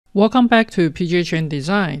Welcome back to PJ Chen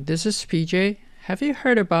Design. This is PJ. Have you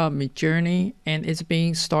heard about Midjourney? And it's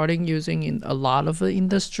being starting using in a lot of the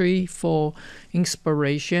industry for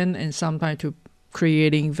inspiration and sometimes to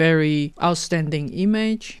creating very outstanding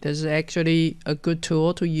image. This is actually a good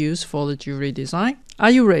tool to use for the jewelry design.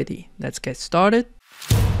 Are you ready? Let's get started.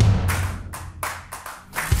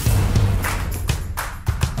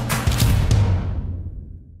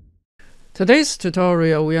 Today's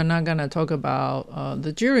tutorial, we are not going to talk about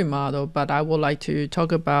the jewelry model, but I would like to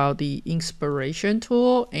talk about the inspiration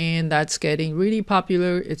tool, and that's getting really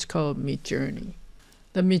popular. It's called Midjourney.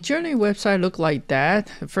 The Midjourney website looked like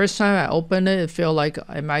that. The first time I opened it, it felt like,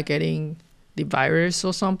 am I getting the virus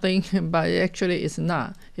or something? But actually it's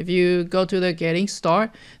not. If you go to the getting start,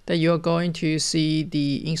 then you're going to see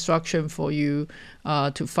the instruction for you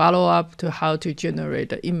to follow up to how to generate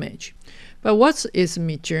the image. But what is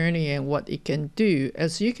Midjourney and what it can do?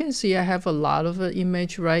 As you can see, I have a lot of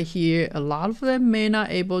image right here. A lot of them may not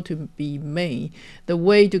able to be made. The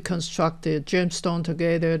way to construct the gemstone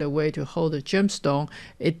together, the way to hold the gemstone,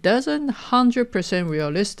 it doesn't 100%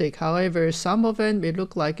 realistic. However, some of them, it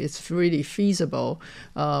look like it's really feasible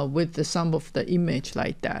with some of the image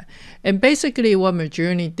like that. And basically what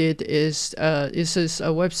Midjourney did is this is a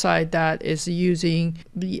website that is using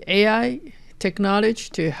the AI technology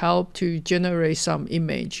to help to generate some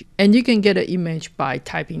image, and you can get an image by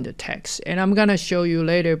typing the text, and I'm gonna show you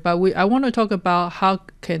later. But I want to talk about how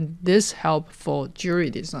can this help for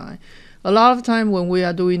jewelry design. A lot of time when we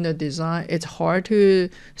are doing the design, it's hard to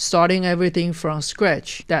starting everything from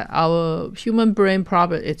scratch. That our human brain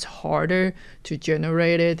probably it's harder to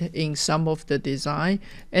generate it in some of the design.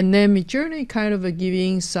 And then Midjourney kind of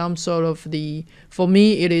giving some sort of the, for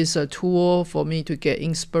me, it is a tool for me to get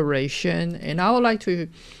inspiration. And I would like to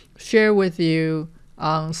share with you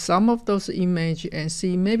on some of those images and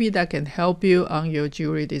see maybe that can help you on your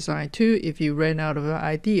jewelry design too if you ran out of an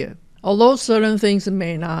idea. Although certain things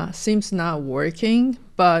may not seems not working,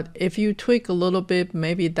 but if you tweak a little bit,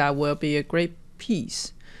 maybe that will be a great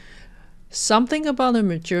piece. Something about the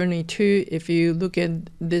Midjourney too, if you look at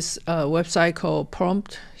this website called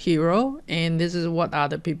Prompt Hero, and this is what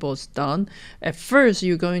other people's done. At first,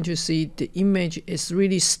 you're going to see the image is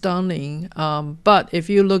really stunning, but if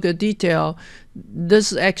you look at detail,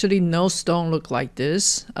 this actually no stone look like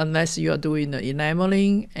this unless you are doing the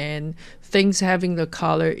enameling, and things having the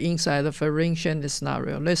color inside the arrangement is not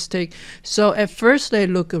realistic. So at first they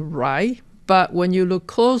look right, but when you look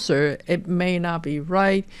closer, it may not be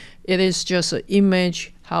right. It is just an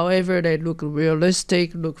image. However, they look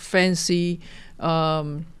realistic, look fancy.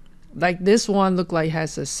 Like this one look like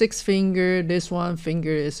has a 6 finger. This one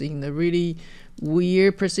finger is in a really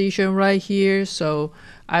weird position right here. So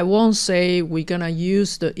I won't say we're gonna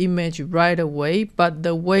use the image right away, but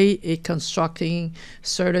the way it constructing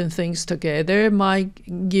certain things together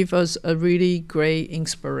might give us a really great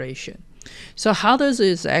inspiration. So how does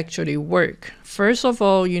this actually work? First of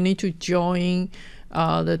all, you need to join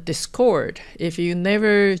the Discord. If you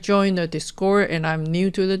never joined the Discord, and I'm new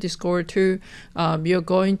to the Discord too, you're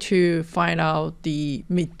going to find out the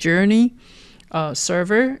Midjourney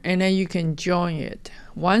server, and then you can join it.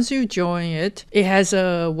 Once you join it, it has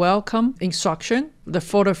a welcome instruction.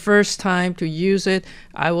 For the first time to use it,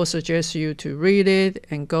 I will suggest you to read it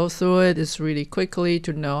and go through it. It's really quickly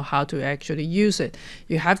to know how to actually use it.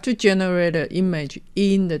 You have to generate an image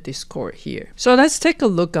in the Discord here. So let's take a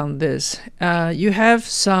look on this. You have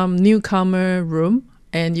some newcomer room,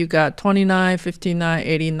 and you got 29, 59,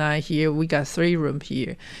 89 here. We got 3 rooms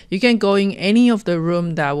here. You can go in any of the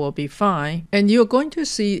room, that will be fine. And you're going to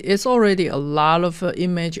see it's already a lot of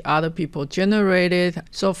image other people generated.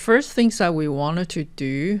 So first things that we wanted to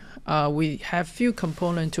do, we have few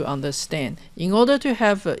components to understand. In order to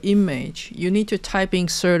have an image, you need to type in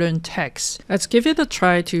certain text. Let's give it a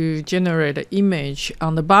try to generate an image.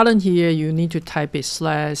 On the bottom here, you need to type it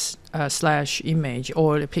slash image,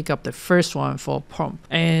 or pick up the first one for prompt.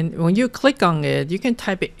 And when you click on it, you can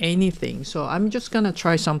type it anything. So I'm just gonna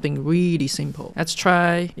try something really simple. Let's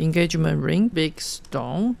try engagement ring, big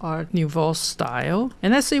stone, Art Nouveau style,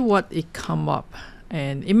 and let's see what it come up.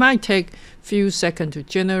 And it might take few seconds to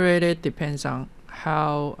generate it, depends on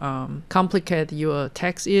how complicated your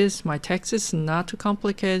text is. My text is not too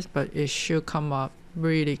complicated, but it should come up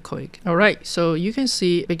really quick. All right, so you can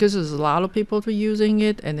see because there's a lot of people using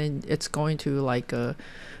it, and then it's going to like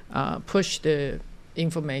push the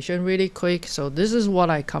information really quick. So this is what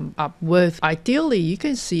I come up with. Ideally, you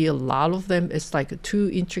can see a lot of them it's like too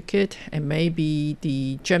intricate, and maybe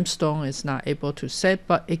the gemstone is not able to set,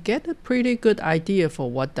 but it get a pretty good idea for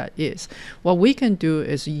what that is. What we can do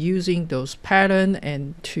is using those pattern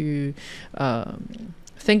and to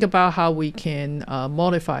think about how we can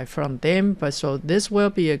modify from them. But so this will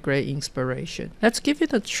be a great inspiration. Let's give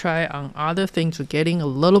it a try on other things getting a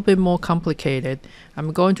little bit more complicated.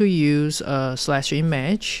 I'm going to use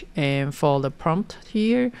 /image, and for the prompt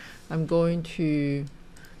here, I'm going to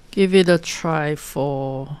give it a try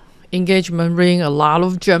for engagement ring, a lot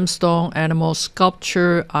of gemstone, animal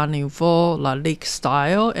sculpture, Art Nouveau, Lalique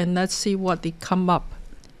style, and let's see what they come up.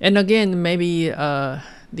 And again, maybe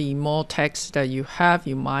the more text that you have,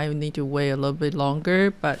 you might need to wait a little bit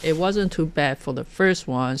longer, but it wasn't too bad for the first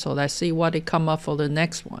one. So let's see what they come up for the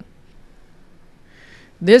next one.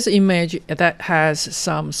 This image that has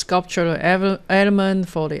some sculptural element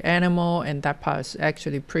for the animal, and that part is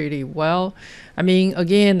actually pretty well. I mean,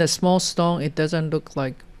 again, the small stone, it doesn't look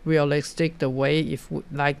like realistic the way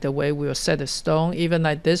the way we'll set the stone. Even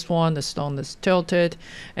like this one, the stone is tilted,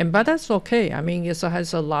 but that's okay. I mean, it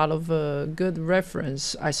has a lot of good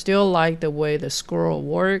reference. I still like the way the squirrel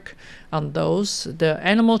work on those. The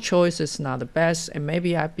animal choice is not the best, and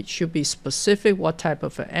maybe I should be specific what type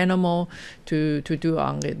of animal to do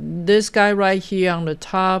on it. This guy right here on the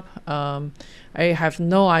top, I have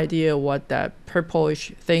no idea what that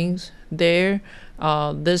purplish things there.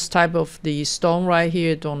 This type of the stone right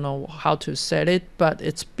here, don't know how to set it, but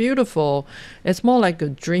it's beautiful. It's more like a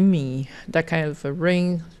dreamy, that kind of a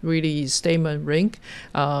ring, really statement ring.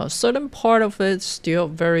 Certain part of it still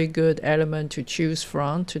very good element to choose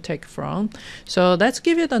from, to take from. So let's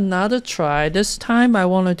give it another try. This time I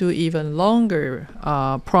want to do even longer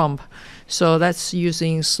prompt. So that's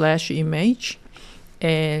using /image,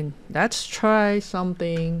 and let's try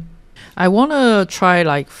something. I want to try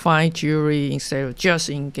like fine jewelry instead of just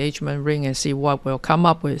engagement ring and see what we'll come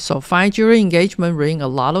up with. So fine jewelry, engagement ring, a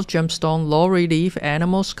lot of gemstone, low relief,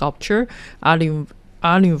 animal sculpture, Art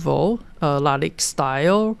Nouveau, Lalique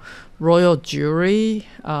style, royal jewelry,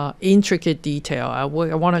 intricate detail. I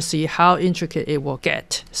want to see how intricate it will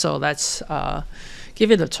get. So let's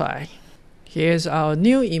give it a try. Here's our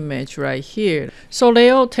new image right here. So they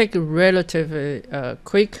all take relatively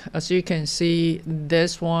quick. As you can see,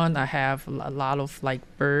 this one I have a lot of like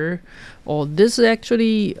bird. Or this is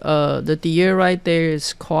actually the deer right there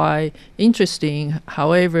is quite interesting.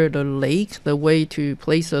 However, the lake, the way to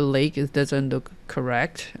place the lake, it doesn't look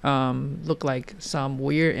correct. Look like some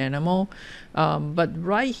weird animal. But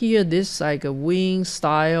right here, this like a wing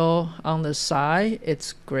style on the side,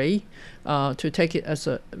 it's great. To take it as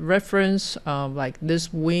a reference, like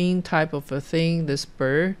this wing type of a thing, this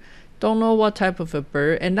bird, don't know what type of a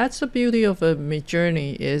bird. And that's the beauty of a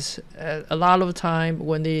Midjourney, is a lot of time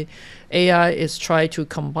when the AI is trying to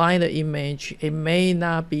combine the image, it may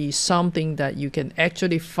not be something that you can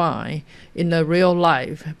actually find in the real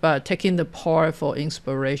life, but taking the part for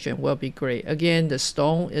inspiration will be great. Again, the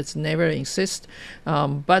stone, it's never exist,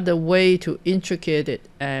 but the way to intricate it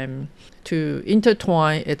and to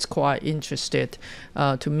intertwine, it's quite interesting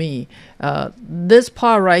to me. This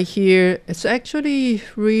part right here, it's actually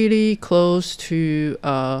really close to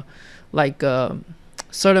like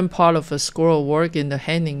certain part of a squirrel work in the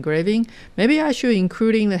hand engraving. Maybe I should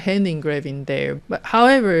including the hand engraving there. But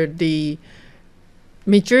however, the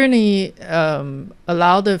Midjourney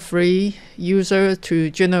allow the free user to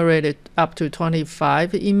generate it up to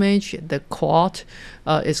 25 image. The quad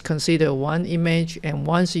is considered one image, and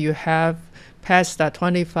once you have passed that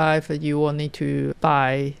 25, you will need to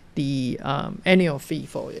buy the annual fee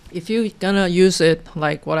for it. If you're gonna use it,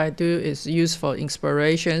 like what I do is use for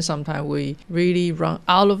inspiration. Sometimes we really run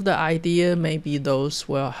out of the idea. Maybe those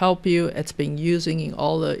will help you. It's been using in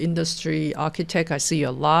all the industry. Architect, I see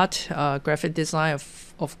a lot. Graphic design,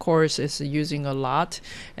 of course, is using a lot.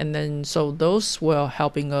 And then so those will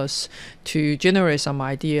helping us to generate some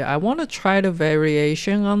idea. I want to try the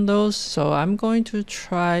variation on those. So I'm going to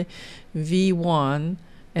try V1.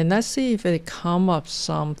 And let's see if it come up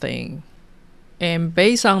something. And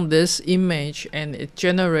based on this image, and it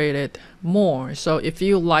generated more. So if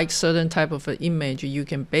you like certain type of an image, you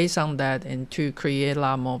can base on that and to create a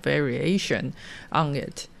lot more variation on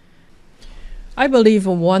it. I believe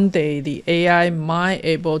one day the AI might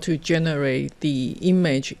able to generate the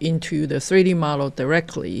image into the 3D model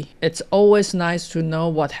directly. It's always nice to know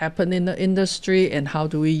what happened in the industry and how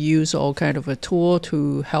do we use all kind of a tool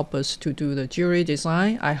to help us to do the jewelry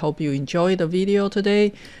design. I hope you enjoyed the video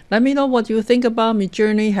today. Let me know what you think about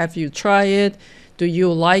Midjourney. Have you tried it? Do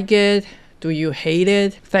you like it? Do you hate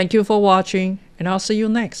it? Thank you for watching, and I'll see you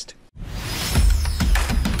next.